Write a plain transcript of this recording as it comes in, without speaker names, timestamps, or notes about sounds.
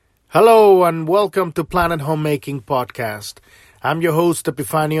Hello and welcome to Planet Homemaking Podcast. I'm your host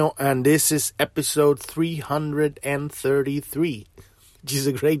Epifanio and this is episode 333, which is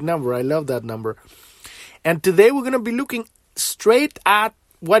a great number. I love that number. And today we're going to be looking straight at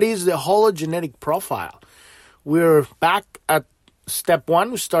what is the hologenetic profile. We're back at step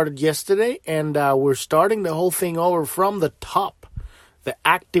one. We started yesterday and we're starting the whole thing over from the top. The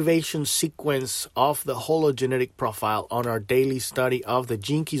activation sequence of the hologenetic profile on our daily study of the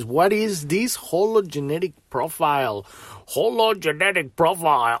gene keys. What is this hologenetic profile? Hologenetic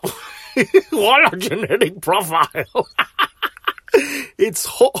profile. Hologenetic profile.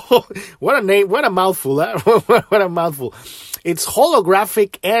 What a name, what a mouthful. What a mouthful. It's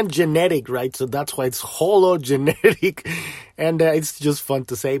holographic and genetic, right? So that's why it's hologenetic. And it's just fun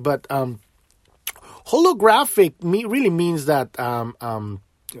to say, but holographic really means that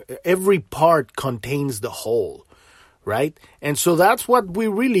every part contains the whole, right? And so that's what we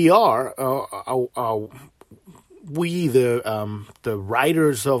really are. We, the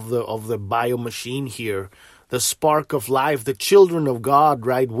writers of the bio machine here, the spark of life, the children of God,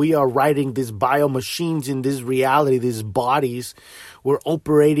 right? We are writing these bio machines in this reality, these bodies. We're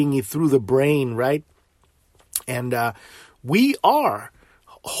operating it through the brain, right? And we are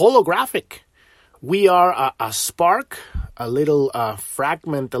holographic. We are a spark, a little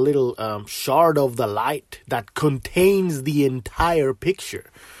fragment, a little shard of the light that contains the entire picture.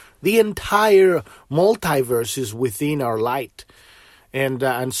 The entire multiverse is within our light.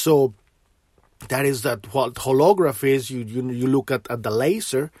 And so that is what holograph is. You look at the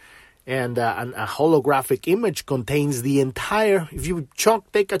laser, and a holographic image contains the entire. If you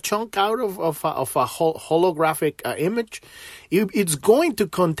take a chunk out of a holographic image, it's going to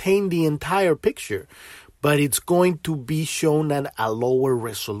contain the entire picture, but it's going to be shown at a lower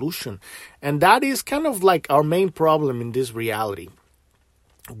resolution, and that is kind of like our main problem in this reality.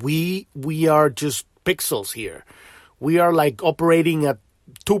 We are just pixels here. We are like operating at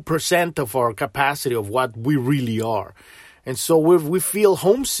 2% of our capacity of what we really are. And so we feel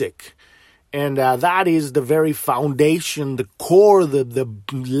homesick. And that is the very foundation, the core, the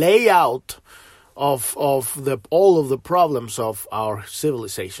layout of all of the problems of our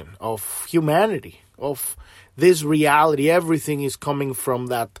civilization, of humanity, of this reality. Everything is coming from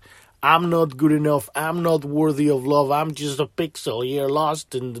that I'm not good enough, I'm not worthy of love, I'm just a pixel here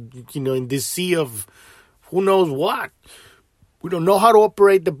lost in this sea of who knows what. We don't know how to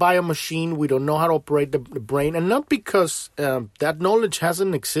operate the bio machine. We don't know how to operate the brain. And not because that knowledge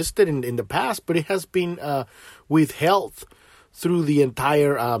hasn't existed in the past, but it has been withheld through the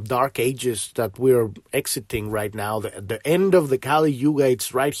entire dark ages that we're exiting right now. The end of the Kali Yuga,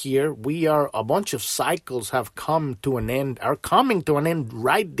 it's right here. A bunch of cycles have come to an end, are coming to an end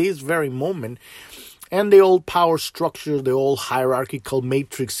right this very moment. And the old power structure, the old hierarchical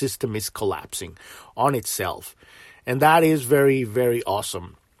matrix system is collapsing on itself. And that is very, very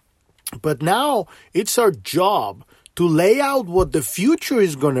awesome. But now it's our job to lay out what the future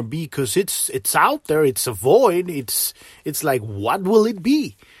is going to be, because it's out there. It's a void. It's like, what will it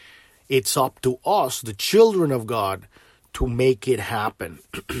be? It's up to us, the children of God, to make it happen.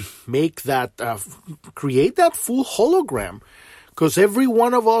 Make that, create that full hologram. Because every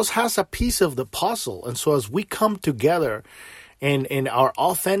one of us has a piece of the puzzle. And so as we come together in our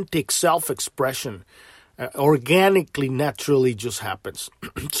authentic self-expression, organically, naturally just happens.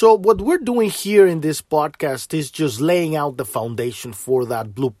 So what we're doing here in this podcast is just laying out the foundation for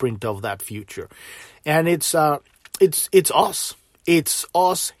that blueprint of that future. And it's us. It's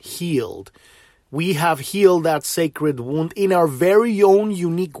us healed. We have healed that sacred wound in our very own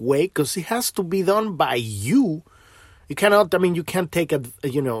unique way, because it has to be done by you. You cannot, you can't take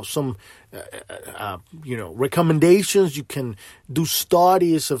some recommendations. You can do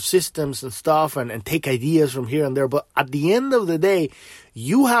studies of systems and stuff and take ideas from here and there. But at the end of the day,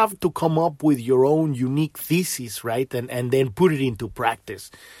 you have to come up with your own unique thesis, right? And then put it into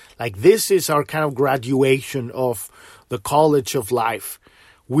practice. Like, this is our kind of graduation of the college of life.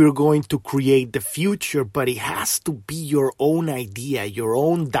 We're going to create the future, but it has to be your own idea, your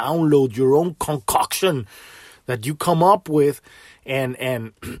own download, your own concoction that you come up with, and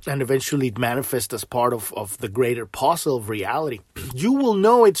eventually it manifests as part of the greater puzzle of reality. You will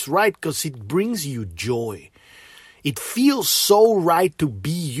know it's right because it brings you joy. It feels so right to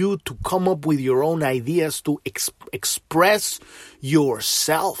be you, to come up with your own ideas, to express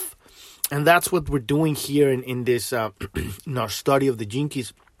yourself. And that's what we're doing here in this in our study of the Gene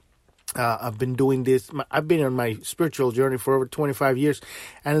Keys. I've been doing this. I've been on my spiritual journey for over 25 years.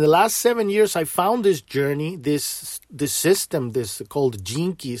 And in the last 7 years, I found this journey, this system, this called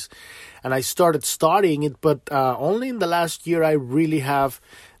Gene Keys. And I started studying it. But only in the last year, I really have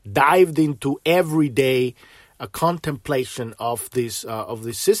dived into everyday a contemplation of this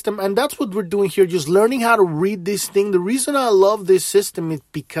system. And that's what we're doing here, just learning how to read this thing. The reason I love this system is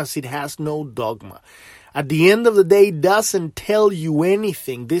because it has no dogma. At the end of the day, it doesn't tell you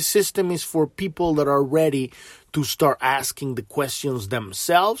anything. This system is for people that are ready to start asking the questions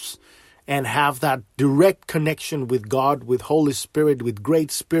themselves and have that direct connection with God, with Holy Spirit, with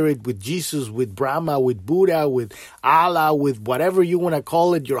Great Spirit, with Jesus, with Brahma, with Buddha, with Allah, with whatever you want to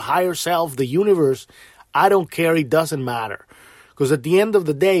call it, your higher self, the universe. I don't care. It doesn't matter. Because at the end of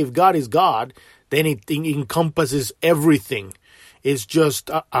the day, if God is God, then it encompasses everything. It's just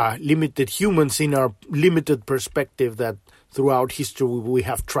limited humans in our limited perspective that throughout history we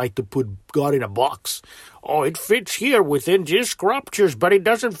have tried to put God in a box. Oh, it fits here within these scriptures, but it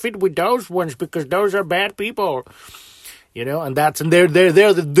doesn't fit with those ones because those are bad people. You know, and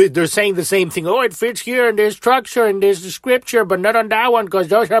they're saying the same thing. Oh, it fits here in this structure in this scripture, but not on that one because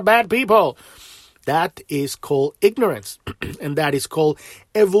those are bad people. That is called ignorance, and that is called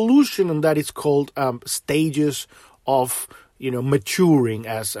evolution, and that is called stages of, maturing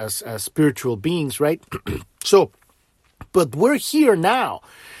as spiritual beings, right? So, but we're here now.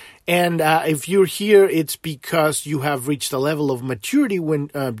 And if you're here, it's because you have reached a level of maturity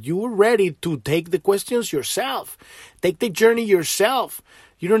when you are ready to take the questions yourself. Take the journey yourself.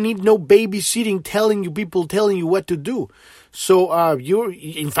 You don't need no babysitting people telling you what to do. So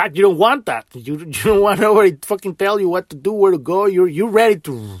in fact, you don't want that. You don't want nobody to fucking tell you what to do, where to go. You're ready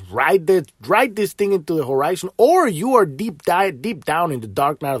to ride this thing into the horizon, or you are deep down in the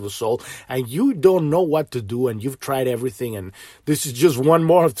dark night of the soul, and you don't know what to do, and you've tried everything, and this is just one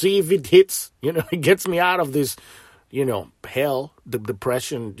more. See if it hits. It gets me out of this. Hell, the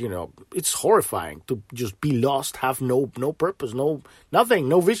depression. It's horrifying to just be lost, have no purpose, nothing,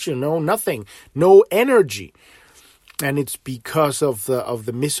 no vision, nothing, no energy. And it's because of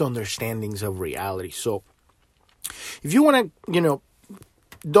the misunderstandings of reality. So if you want to,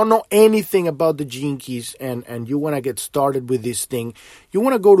 don't know anything about the Gene Keys and you want to get started with this thing, you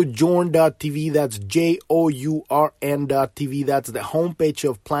want to go to journ.tv. That's JOURN.tv. That's the homepage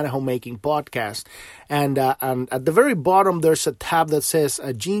of Planet Homemaking Podcast. And at the very bottom, there's a tab that says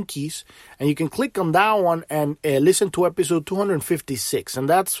Gene Keys. And you can click on that one and listen to episode 256. And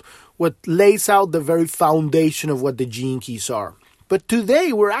that's what lays out the very foundation of what the Gene Keys are. But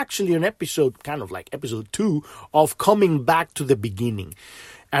today we're actually on episode, kind of like episode 2 of coming back to the beginning.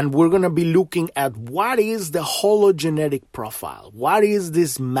 And we're going to be looking at what is the hologenetic profile. What is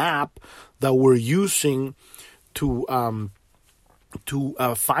this map that we're using to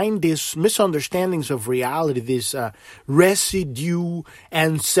find these misunderstandings of reality, this residue,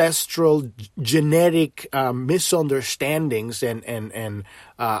 ancestral, genetic misunderstandings and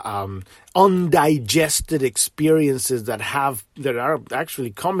undigested experiences that are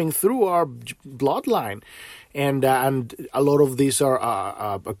actually coming through our bloodline. And a lot of these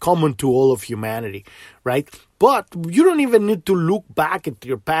are common to all of humanity, right? But you don't even need to look back at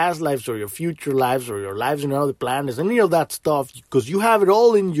your past lives or your future lives or your lives in other planets, any of that stuff, because you have it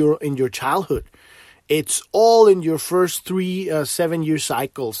all in your childhood. It's all in your first 3 7-year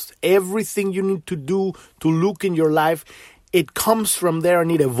cycles. Everything you need to do to look in your life, it comes from there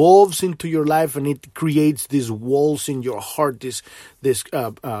and it evolves into your life and it creates these walls in your heart.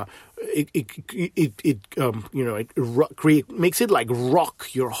 Makes it like rock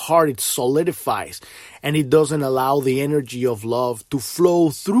your heart. It solidifies and it doesn't allow the energy of love to flow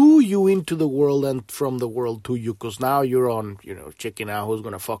through you into the world and from the world to you, because now you're on, checking out who's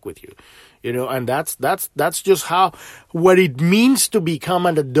gonna fuck with you, and that's just what it means to become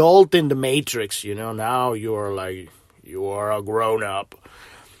an adult in the Matrix. Now you are a grown up.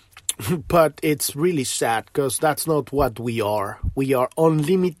 But it's really sad because that's not what we are. We are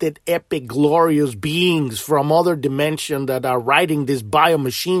unlimited, epic, glorious beings from other dimension that are riding these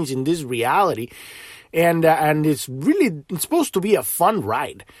biomachines in this reality. And it's supposed to be a fun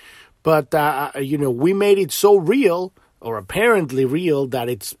ride. But, we made it so real, or apparently real, that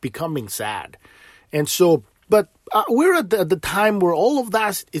it's becoming sad. And so, but we're at the time where all of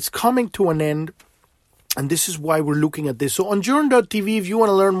that is coming to an end. And this is why we're looking at this. So on journ.tv, if you want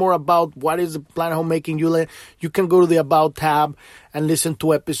to learn more about what is the Planet Homemaking, you can go to the About tab and listen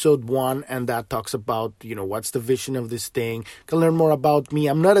to episode 1. And that talks about, what's the vision of this thing. You can learn more about me.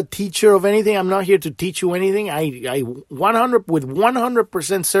 I'm not a teacher of anything. I'm not here to teach you anything. With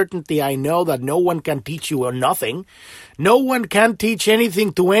 100% certainty, I know that no one can teach you nothing. No one can teach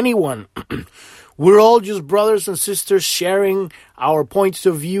anything to anyone. We're all just brothers and sisters sharing our points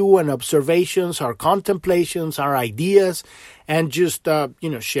of view and observations, our contemplations, our ideas, and just,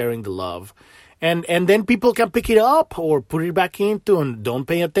 sharing the love. And then people can pick it up or put it back into and don't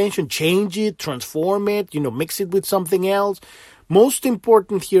pay attention, change it, transform it, mix it with something else. Most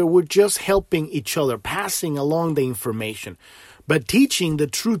important here, we're just helping each other, passing along the information. But the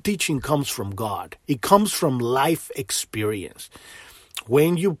true teaching comes from God. It comes from life experience.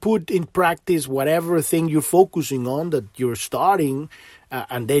 When you put in practice whatever thing you're focusing on that you're starting,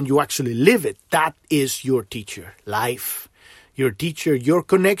 and then you actually live it, that is your teacher, life. Your teacher, your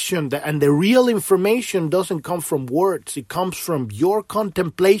connection, and the real information doesn't come from words. It comes from your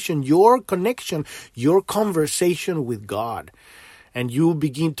contemplation, your connection, your conversation with God. And you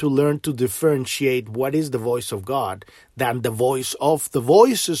begin to learn to differentiate what is the voice of God than the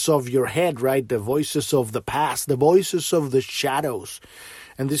voices of your head, right? The voices of the past, the voices of the shadows.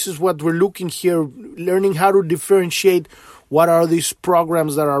 And this is what we're looking here, learning how to differentiate what are these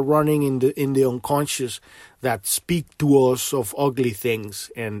programs that are running in the unconscious that speak to us of ugly things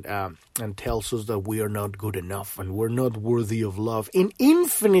and tells us that we are not good enough and we're not worthy of love in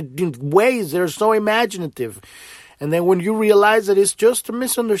infinite ways. They're so imaginative. And then when you realize that it's just a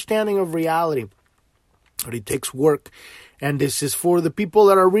misunderstanding of reality, but it takes work. And this is for the people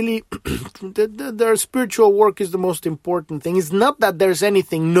that are really, their spiritual work is the most important thing. It's not that there's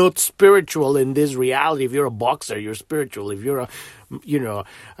anything not spiritual in this reality. If you're a boxer, you're spiritual. If you're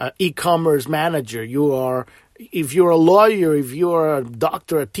a e-commerce manager, you are. If you're a lawyer, if you're a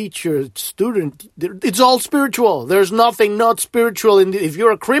doctor, a teacher, a student, it's all spiritual. There's nothing not spiritual. If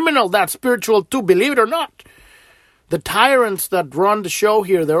you're a criminal, that's spiritual too, believe it or not. The tyrants that run the show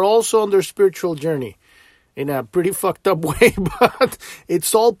here, they're also on their spiritual journey in a pretty fucked up way, but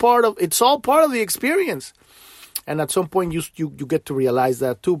it's all part of the experience. And at some point you get to realize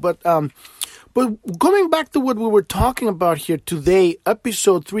that too. But going back to what we were talking about here today,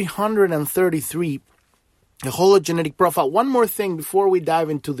 episode 333, the hologenetic profile. One more thing before we dive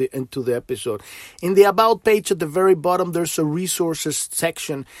into the episode. In the About page at the very bottom, there's a resources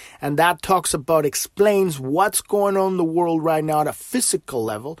section, and that explains what's going on in the world right now at a physical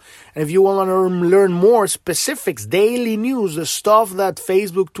level. And if you want to learn more specifics, daily news, the stuff that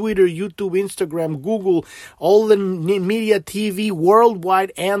Facebook, Twitter, YouTube, Instagram, Google, all the media, TV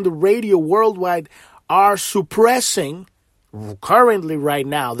worldwide and the radio worldwide are suppressing. Currently, right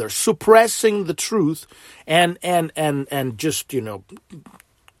now, they're suppressing the truth and just,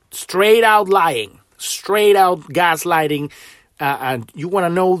 straight out lying, straight out gaslighting. And you want to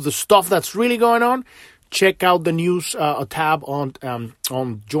know the stuff that's really going on? Check out the news tab on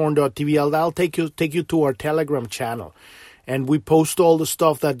Jorn.tv. I'll take you to our Telegram channel. And we post all the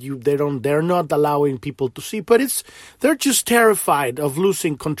stuff that they're not allowing people to see, but they're just terrified of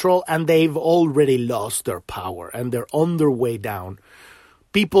losing control, and they've already lost their power and they're on their way down.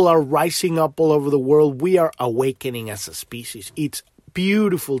 People are rising up all over the world. We are awakening as a species. It's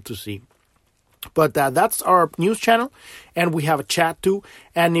beautiful to see. But that's our news channel, and we have a chat too.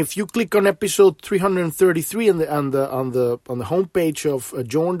 And if you click on episode 333 on the homepage of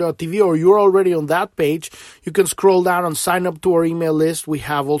Jorn.tv, or you're already on that page, you can scroll down and sign up to our email list. We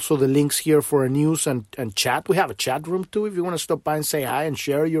have also the links here for a news and chat. We have a chat room too. If you want to stop by and say hi and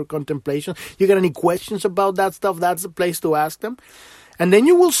share your contemplation, you got any questions about that stuff, that's the place to ask them. And then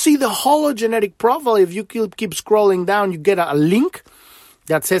you will see the hologenetic profile. If you keep scrolling down, you get a link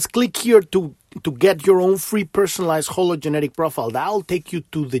that says click here to get your own free personalized hologenetic profile. That'll take you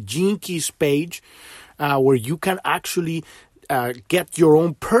to the Gene Keys page where you can actually get your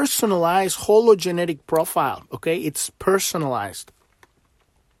own personalized hologenetic profile. Okay, it's personalized.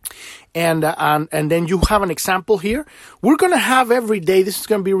 And then you have an example here. We're going to have every day, this is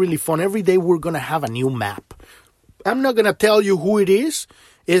going to be really fun, every day we're going to have a new map. I'm not going to tell you who it is.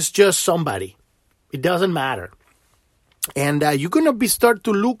 It's just somebody. It doesn't matter. And you're going to start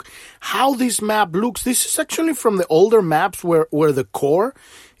to look how this map looks. This is actually from the older maps where the core,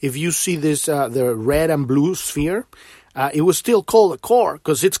 if you see this, the red and blue sphere, it was still called a core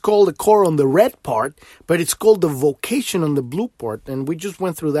because it's called a core on the red part, but it's called the vocation on the blue part. And we just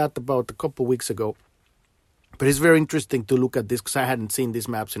went through that about a couple of weeks ago. But it's very interesting to look at this because I hadn't seen these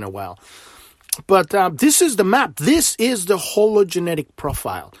maps in a while. But this is the map. This is the hologenetic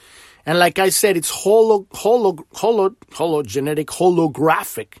profile. And like I said, it's hologenetic,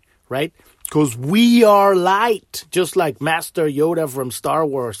 holographic, right? Because we are light, just like Master Yoda from Star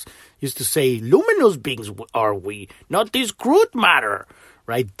Wars used to say, luminous beings are we, not this crude matter,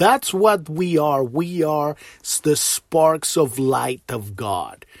 right? That's what we are. We are the sparks of light of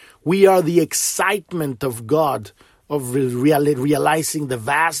God. We are the excitement of God, of realizing the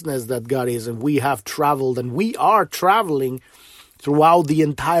vastness that God is. And we have traveled, and we are traveling throughout the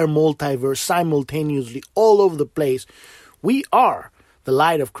entire multiverse simultaneously all over the place. We are the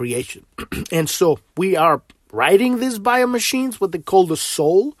light of creation. And so we are writing these biomachines, what they call the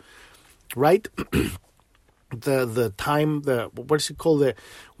soul, right? the time, what's it called?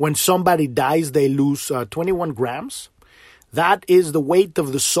 When somebody dies, they lose 21 grams. That is the weight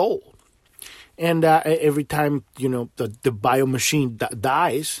of the soul. And every time, the biomachine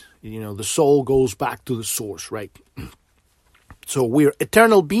dies, the soul goes back to the source, right? So we're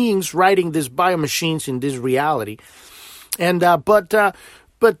eternal beings writing these biomachines in this reality. And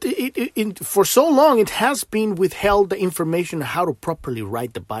but for so long, it has been withheld the information on how to properly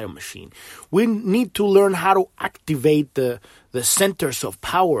write the biomachine. We need to learn how to activate the centers of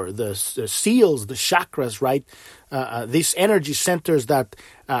power, the seals, the chakras, right? These energy centers that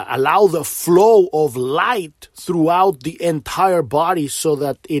allow the flow of light throughout the entire body, so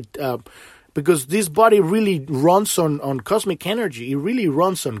that it, because this body really runs on cosmic energy. It really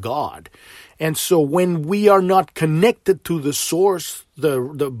runs on God. And so when we are not connected to the source,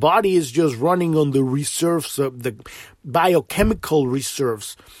 the body is just running on the reserves, the biochemical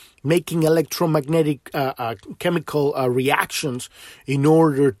reserves, making electromagnetic chemical reactions in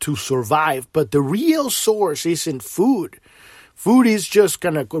order to survive. But the real source isn't food. Food is just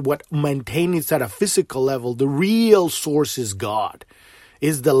kind of what maintains at a physical level. The real source is God,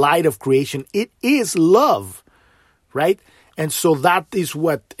 is the light of creation. It is love, right? And so that is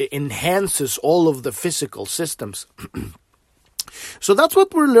what enhances all of the physical systems. So that's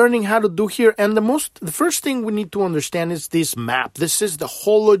what we're learning how to do here. And the first thing we need to understand is this map. This is the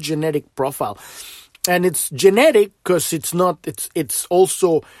hologenetic profile. And it's genetic because it's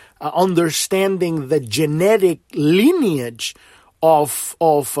also understanding the genetic lineage of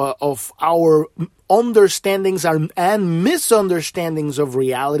our understandings and misunderstandings of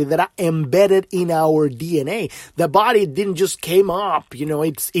reality that are embedded in our DNA. The body didn't just came up,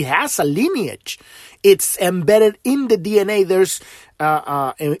 it has a lineage. It's embedded in the DNA. There's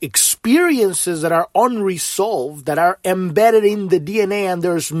experiences that are unresolved, that are embedded in the DNA, and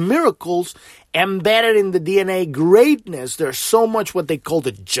there's miracles embedded in the DNA, greatness. There's so much what they call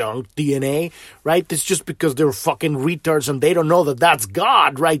the junk DNA, right? It's just because they're fucking retards and they don't know that that's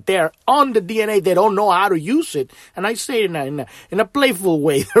God right there on the DNA. They don't know how to use it. And I say it in a playful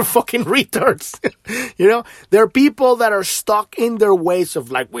way. They're fucking retards. There are people that are stuck in their ways of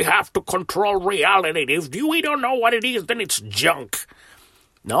like, we have to control reality. If we don't know what it is, then it's junk.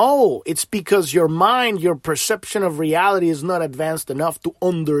 No, it's because your mind, your perception of reality is not advanced enough to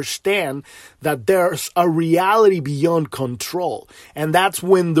understand that there's a reality beyond control. And that's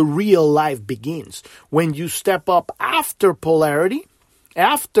when the real life begins. When you step up after polarity,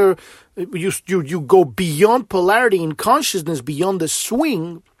 after you go beyond polarity in consciousness, beyond the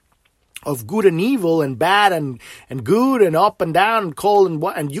swing of good and evil and bad and good and up and down and cold and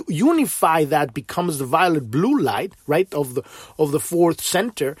what, and you unify that, becomes the violet blue light, right, of the fourth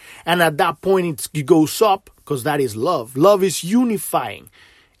center. And at that point it goes up, because that is love. Love is unifying.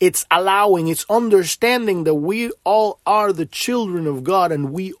 It's allowing, it's understanding that we all are the children of God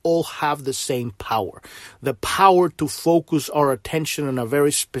and we all have the same power. The power to focus our attention on a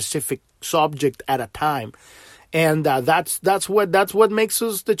very specific subject at a time. And that's what makes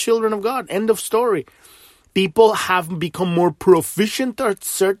us the children of God. End of story. People have become more proficient at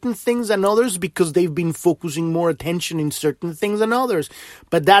certain things than others because they've been focusing more attention in certain things than others.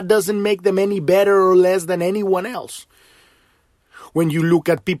 But that doesn't make them any better or less than anyone else. When you look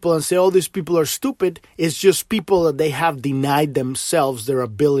at people and say, oh, these people are stupid, it's just people that they have denied themselves their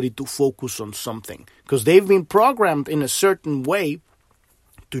ability to focus on something. Because they've been programmed in a certain way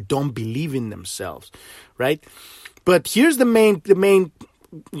to don't believe in themselves, right? But here's the main, kind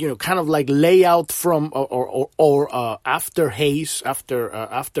of like layout from or after haze, after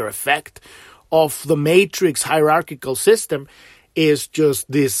effect of the matrix hierarchical system is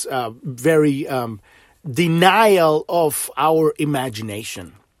just this very denial of our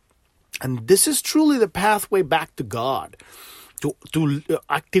imagination. And this is truly the pathway back to God. To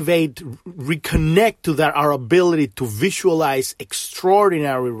activate, reconnect to that, our ability to visualize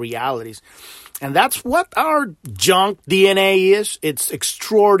extraordinary realities. And that's what our junk DNA is. It's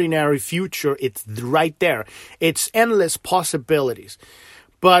extraordinary future. It's right there. It's endless possibilities.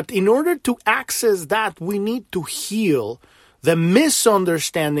 But in order to access that, we need to heal the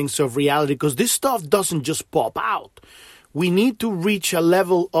misunderstandings of reality, because this stuff doesn't just pop out. We need to reach a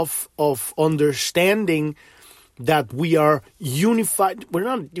level of understanding that we are unified. We're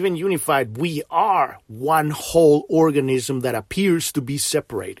not even unified. We are one whole organism that appears to be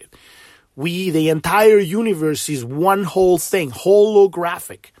separated. The entire universe is one whole thing,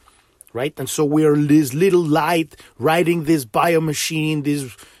 holographic, right? And so we are this little light riding this biomachine,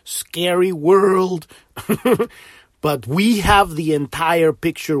 this scary world. But we have the entire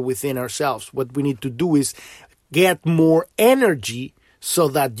picture within ourselves. What we need to do is get more energy so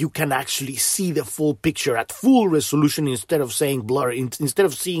that you can actually see the full picture at full resolution instead of seeing blurry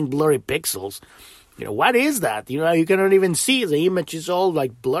pixels. What is that? You cannot even see. The image is all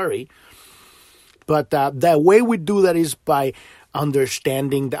like blurry. But the way we do that is by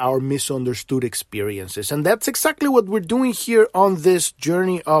understanding our misunderstood experiences. And that's exactly what we're doing here on this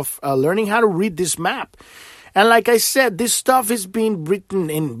journey of learning how to read this map. And like I said, this stuff is being written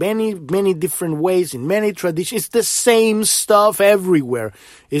in many, many different ways, in many traditions. It's the same stuff everywhere.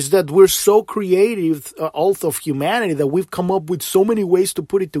 It's that we're so creative, all of humanity, that we've come up with so many ways to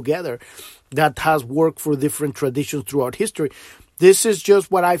put it together that has worked for different traditions throughout history. This is just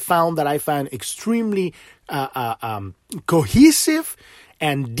what I found extremely cohesive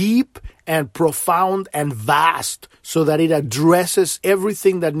and deep and profound and vast, so that it addresses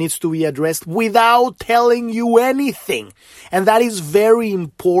everything that needs to be addressed without telling you anything. And that is very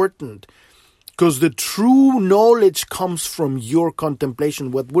important, because the true knowledge comes from your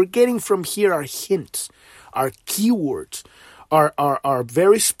contemplation. What we're getting from here are hints, are keywords, are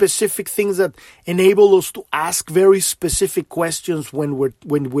very specific things that enable us to ask very specific questions when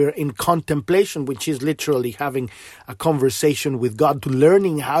we're in contemplation, which is literally having a conversation with God, to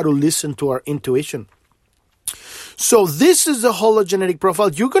learning how to listen to our intuition. So this is the hologenetic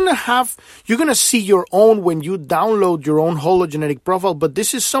profile. You're gonna see your own when you download your own hologenetic profile, but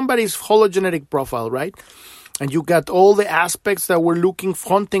this is somebody's hologenetic profile, right? And you got all the aspects that we're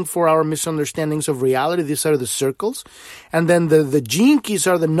hunting for our misunderstandings of reality. These are the circles. And then the gene keys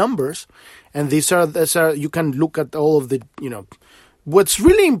are the numbers. And these are, you can look at all of the, What's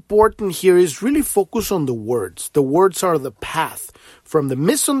really important here is really focus on the words. The words are the path from the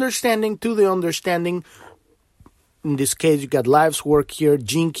misunderstanding to the understanding. In this case, you got life's work here.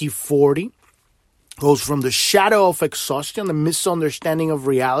 Gene key 40 goes from the shadow of exhaustion, the misunderstanding of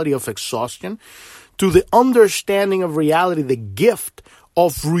reality of exhaustion, to the understanding of reality, the gift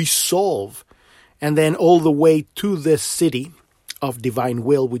of resolve, and then all the way to the city of divine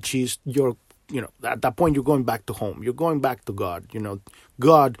will, which is your, at that point you're going back to home. You're going back to God.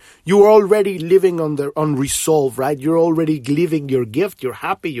 God, you are already living on resolve, right? You're already living your gift. You're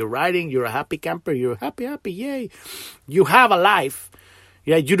happy. You're riding. You're a happy camper. You're happy, yay. You have a life.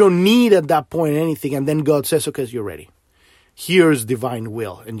 Yeah, you don't need at that point anything. And then God says, okay, so you're ready. Here's divine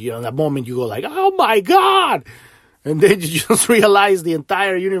will. And in that moment you go like, oh my God. And then you just realize the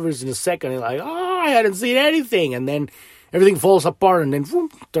entire universe in a second. You're like, oh, I hadn't seen anything. And then everything falls apart and then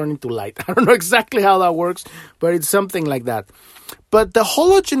turn into light. I don't know exactly how that works, but it's something like that. But the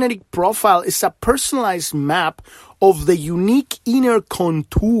hologenetic profile is a personalized map of the unique inner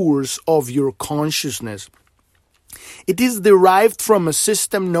contours of your consciousness. It is derived from a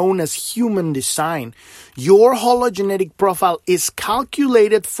system known as human design. Your hologenetic profile is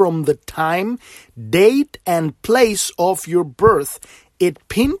calculated from the time, date, and place of your birth. It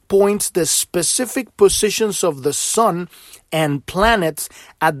pinpoints the specific positions of the sun and planets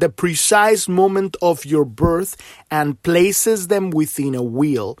at the precise moment of your birth and places them within a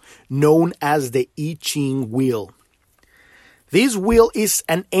wheel known as the I Ching wheel. This wheel is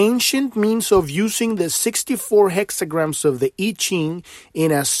an ancient means of using the 64 hexagrams of the I Ching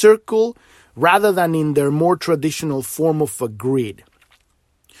in a circle rather than in their more traditional form of a grid.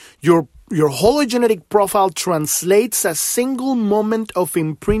 Your hologenetic profile translates a single moment of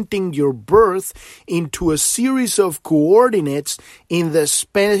imprinting your birth into a series of coordinates in the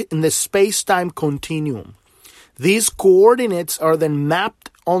space-time continuum. These coordinates are then mapped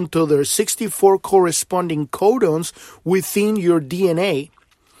onto their 64 corresponding codons within your DNA,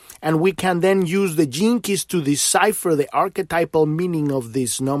 and we can then use the gene keys to decipher the archetypal meaning of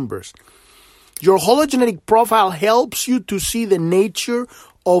these numbers. Your hologenetic profile helps you to see the nature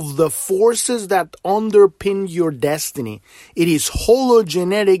of the forces that underpin your destiny. It is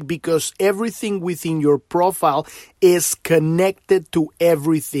hologenetic because everything within your profile is connected to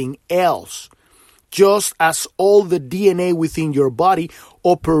everything else. Just as all the DNA within your body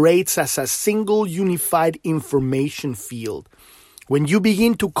operates as a single unified information field. When you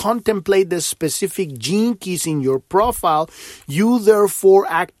begin to contemplate the specific gene keys in your profile, you therefore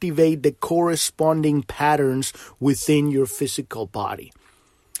activate the corresponding patterns within your physical body.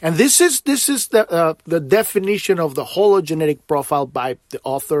 And this is the definition of the hologenetic profile by the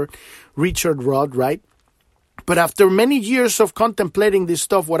author Richard Rudd, right? But after many years of contemplating this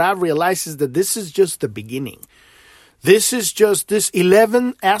stuff, what I've realized is that this is just the beginning. This is just this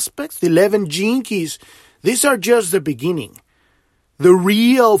 11 aspects, the 11 gene keys. These are just the beginning. The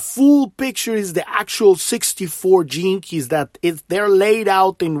real full picture is the actual 64 gene keys they're laid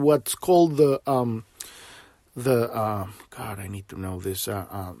out in what's called the God, I need to know this.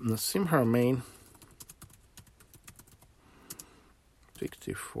 Nassim Haramein,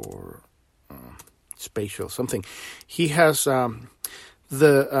 64 spatial something. He has the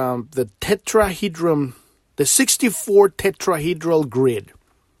tetrahedron, the 64 tetrahedral grid,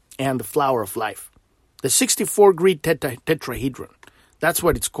 and the flower of life. The 64 grid tetrahedron. That's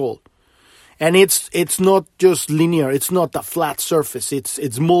what it's called. And it's not just linear. It's not a flat surface. It's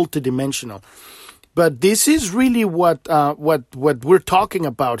multidimensional. But this is really what we're talking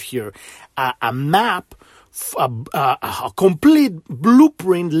about here. A map, a complete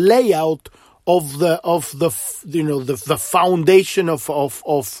blueprint layout of the foundation of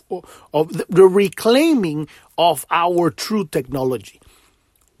the reclaiming of our true technology.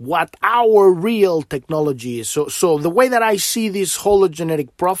 What our real technology is. So the way that I see this hologenetic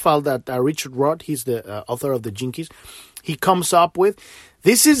profile that Richard Roth, he's the author of the Gene Keys, he comes up with,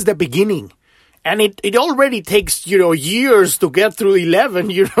 this is the beginning. And it already takes, years to get through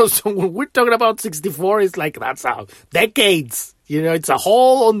 11, so when we're talking about 64, it's like, that's how, decades, it's a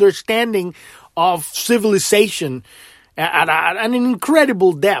whole understanding of civilization at an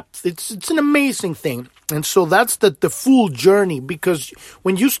incredible depth. It's an amazing thing. And so that's the full journey, because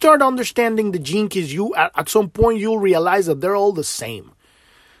when you start understanding the Gene Keys, at some point you'll realize that they're all the same.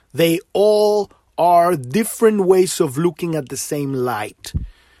 They all are different ways of looking at the same light.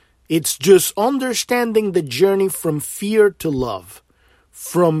 It's just understanding the journey from fear to love,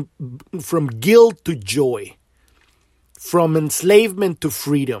 from guilt to joy, from enslavement to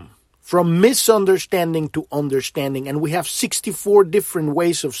freedom, from misunderstanding to understanding. And we have 64 different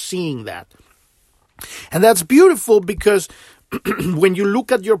ways of seeing that. And that's beautiful because when you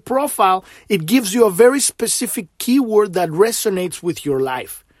look at your profile, it gives you a very specific keyword that resonates with your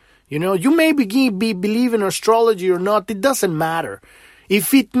life. You may be believe in astrology or not, it doesn't matter.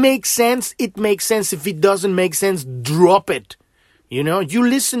 If it makes sense, it makes sense. If it doesn't make sense, drop it. You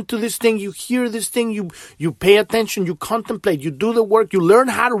listen to this thing, you hear this thing, you pay attention, you contemplate, you do the work, you learn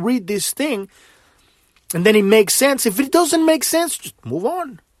how to read this thing, and then it makes sense. If it doesn't make sense, just move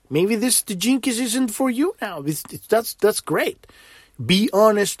on. Maybe the Gene Keys isn't for you now. That's great. Be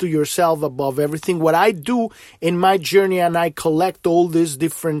honest to yourself above everything. What I do in my journey, and I collect all these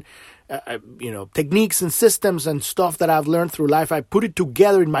different techniques and systems and stuff that I've learned through life. I put it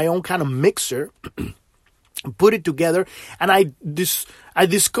together in my own kind of mixer, put it together, and I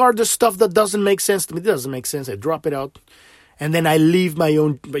discard the stuff that doesn't make sense to me. It doesn't make sense. I drop it out, and then I leave my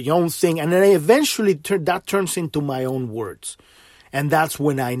own thing, and then that turns into my own words. And that's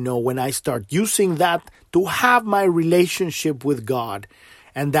when I know, when I start using that to have my relationship with God,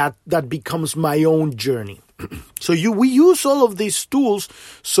 and that becomes my own journey. So we use all of these tools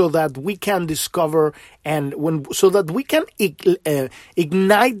so that we can discover so that we can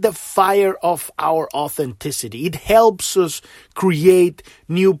ignite the fire of our authenticity. It helps us create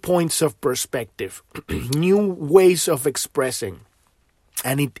new points of perspective, new ways of expressing,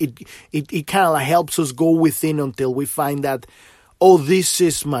 and it kind of helps us go within until we find that, oh, this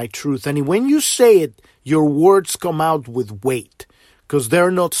is my truth. And when you say it, your words come out with weight. Because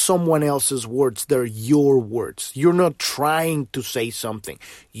they're not someone else's words, they're your words. You're not trying to say something.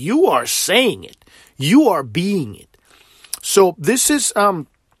 You are saying it. You are being it. So this is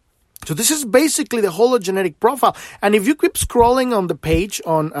basically the hologenetic profile. And if you keep scrolling on the page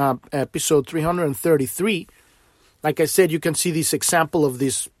on episode 333, like I said, you can see this example of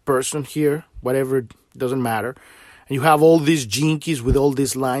this person here, whatever, it doesn't matter. And you have all these Gene Keys with all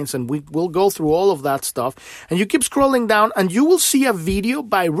these lines, and we'll go through all of that stuff. And you keep scrolling down, and you will see a video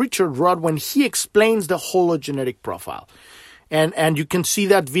by Richard Roth when he explains the hologenetic profile. And you can see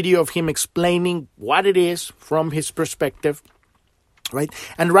that video of him explaining what it is from his perspective, right?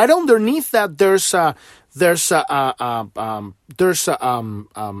 And right underneath that, there's a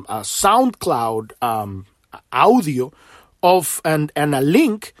SoundCloud audio of and a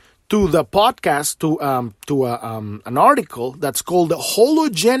link to the podcast, to an article that's called "The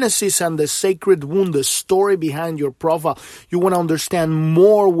Hologenesis and the Sacred Wound: The Story Behind Your Profile." You want to understand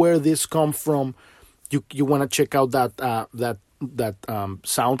more where this comes from. You want to check out that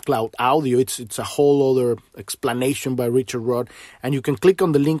SoundCloud audio. It's a whole other explanation by Richard Roth, and you can click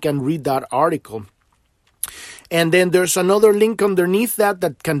on the link and read that article. And then there's another link underneath that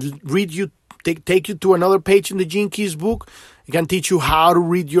can take you to another page in the Gene Keys book. It can teach you how to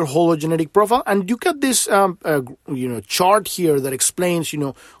read your hologenetic profile. And you got this chart here that explains,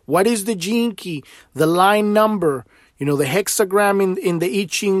 what is the Gene Key, the line number, the hexagram in the I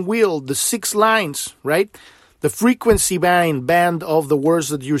Ching wheel, the 6 lines, right? The frequency band of the words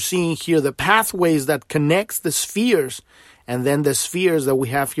that you're seeing here, the pathways that connects the spheres, and then the spheres that we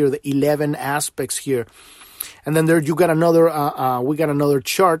have here, the 11 aspects here. And then there you got another, we got another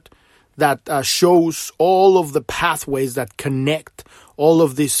chart that shows all of the pathways that connect all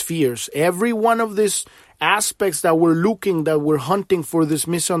of these spheres. Every one of these aspects that we're hunting for, these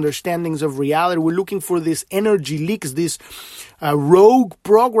misunderstandings of reality. We're looking for these energy leaks, these rogue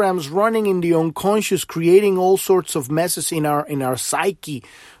programs running in the unconscious, creating all sorts of messes in our psyche,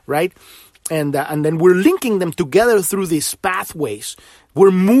 right? And then we're linking them together through these pathways.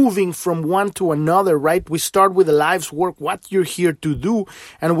 We're moving from one to another, right? We start with the life's work, what you're here to do,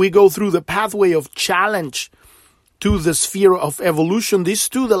 and we go through the pathway of challenge to the sphere of evolution. These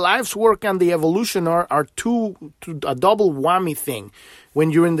two, the life's work and the evolution, are a double whammy thing. When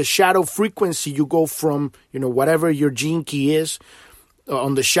you're in the shadow frequency, you go from, whatever your gene key is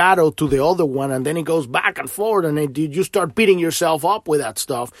on the shadow to the other one, and then it goes back and forward, and you start beating yourself up with that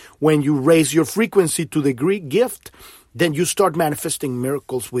stuff. When you raise your frequency to the Greek gift, then you start manifesting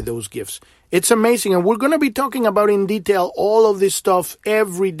miracles with those gifts. It's amazing, and we're going to be talking about in detail all of this stuff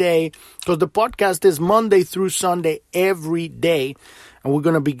every day, because the podcast is Monday through Sunday every day, and we're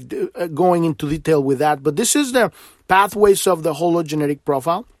going to be going into detail with that. But this is the pathways of the hologenetic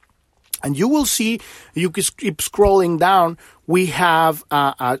profile, and you will see, you can keep scrolling down, we have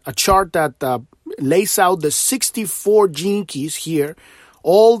a chart that lays out the 64 gene keys here,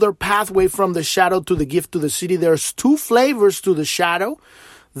 all their pathway from the shadow to the gift to the city. There's two flavors to the shadow,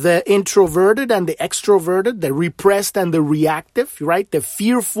 the introverted and the extroverted, the repressed and the reactive, right? The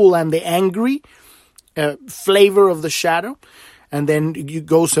fearful and the angry flavor of the shadow. And then it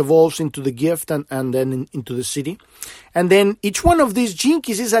evolves into the gift and then into the city. And then each one of these gene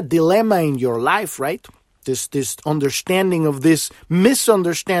keys is a dilemma in your life, right? This understanding of this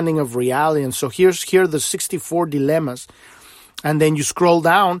misunderstanding of reality. And so here are the 64 dilemmas. And then you scroll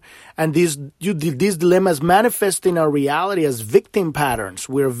down, and these dilemmas manifest in our reality as victim patterns.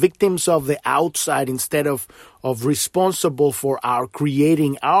 We're victims of the outside instead of responsible for our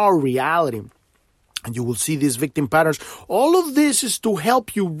creating our reality. And you will see these victim patterns. All of this is to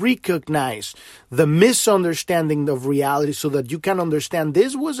help you recognize the misunderstanding of reality so that you can understand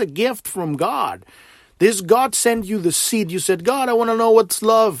this was a gift from God. This God sent you the seed. You said, God, I want to know what's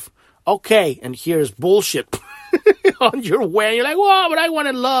love. Okay, and here's bullshit. On your way, you're like, whoa, but I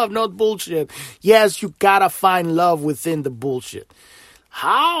wanted love, not bullshit. Yes, you gotta find love within the bullshit.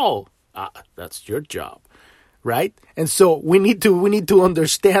 How? That's your job, right? And so we need to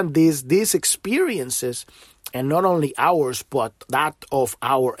understand these experiences, and not only ours, but that of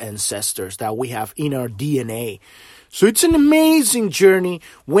our ancestors that we have in our DNA. So it's an amazing journey.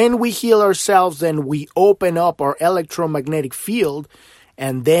 When we heal ourselves, then we open up our electromagnetic field.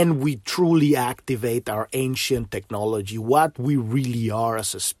 And then we truly activate our ancient technology, what we really are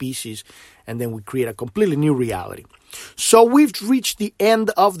as a species, and then we create a completely new reality. So we've reached the end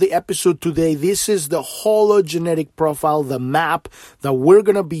of the episode today. This is the hologenetic profile, the map that we're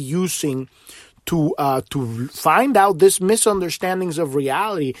going to be using to find out these misunderstandings of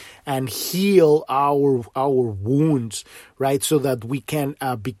reality and heal our wounds, right? So that we can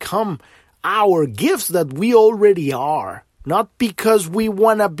become our gifts that we already are. Not because we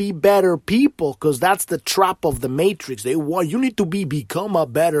want to be better people, because that's the trap of the matrix. You need to become a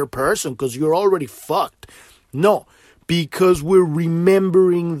better person because you're already fucked. No, because we're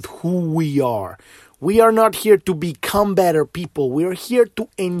remembering who we are. We are not here to become better people. We're here to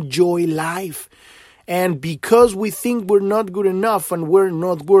enjoy life. And because we think we're not good enough and we're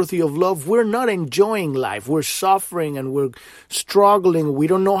not worthy of love, we're not enjoying life. We're suffering and we're struggling. We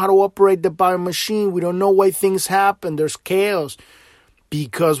don't know how to operate the biomachine. We don't know why things happen. There's chaos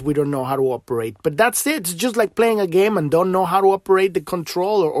because we don't know how to operate. But that's it. It's just like playing a game and don't know how to operate the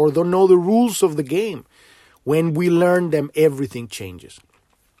controller or don't know the rules of the game. When we learn them, everything changes.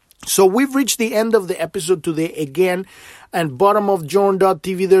 So we've reached the end of the episode today. Again, and bottom of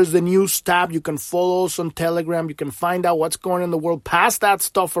journ.tv, there's the news tab. You can follow us on Telegram. You can find out what's going on in the world. Pass that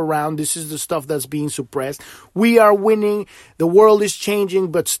stuff around. This is the stuff that's being suppressed. We are winning. The world is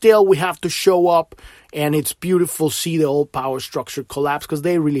changing, but still we have to show up. And it's beautiful to see the old power structure collapse because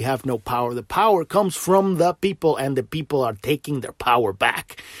they really have no power. The power comes from the people, and the people are taking their power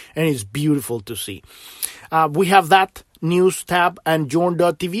back. And it's beautiful to see. We have that news tab and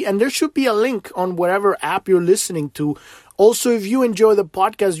journ.tv, and there should be a link on whatever app you're listening to. Also, if you enjoy the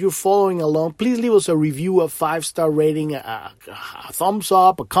podcast, you're following along, please leave us a review, a 5-star rating, a thumbs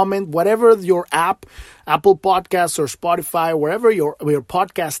up, a comment, whatever your app, Apple Podcasts or Spotify, wherever your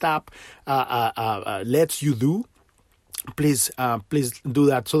podcast app lets you do. Please do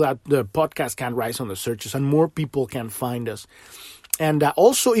that so that the podcast can rise on the searches and more people can find us. And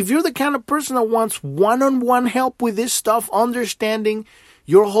also, if you're the kind of person that wants one-on-one help with this stuff, understanding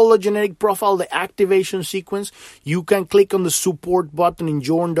Your hologenetic profile, the activation sequence, you can click on the support button in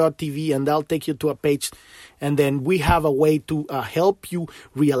journ.tv and that'll take you to a page. And then we have a way to help you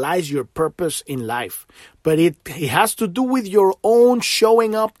realize your purpose in life. But it has to do with your own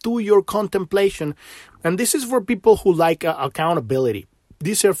showing up to your contemplation. And this is for people who like accountability.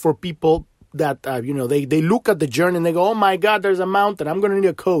 These are for people that, they look at the journey and they go, oh my God, there's a mountain. I'm going to need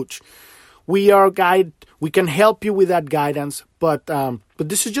a coach. We are a guide. We can help you with that guidance. But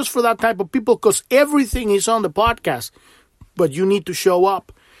this is just for that type of people because everything is on the podcast. But you need to show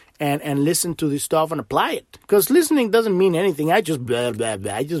up and listen to this stuff and apply it. Because listening doesn't mean anything. I just blah, blah,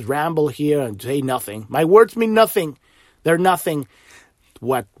 blah. I just ramble here and say nothing. My words mean nothing. They're nothing.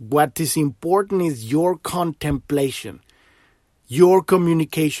 What is important is your contemplation, your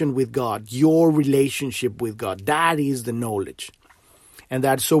communication with God, your relationship with God. That is the knowledge. And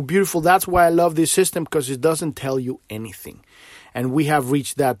that's so beautiful. That's why I love this system, because it doesn't tell you anything. And we have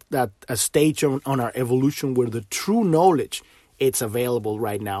reached that a stage on our evolution where the true knowledge, it's available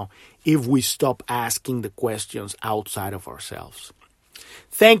right now if we stop asking the questions outside of ourselves.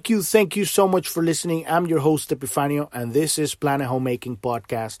 Thank you so much for listening. I'm your host, Epifanio, and this is Planet Homemaking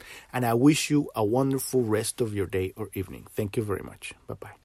Podcast. And I wish you a wonderful rest of your day or evening. Thank you very much. Bye-bye.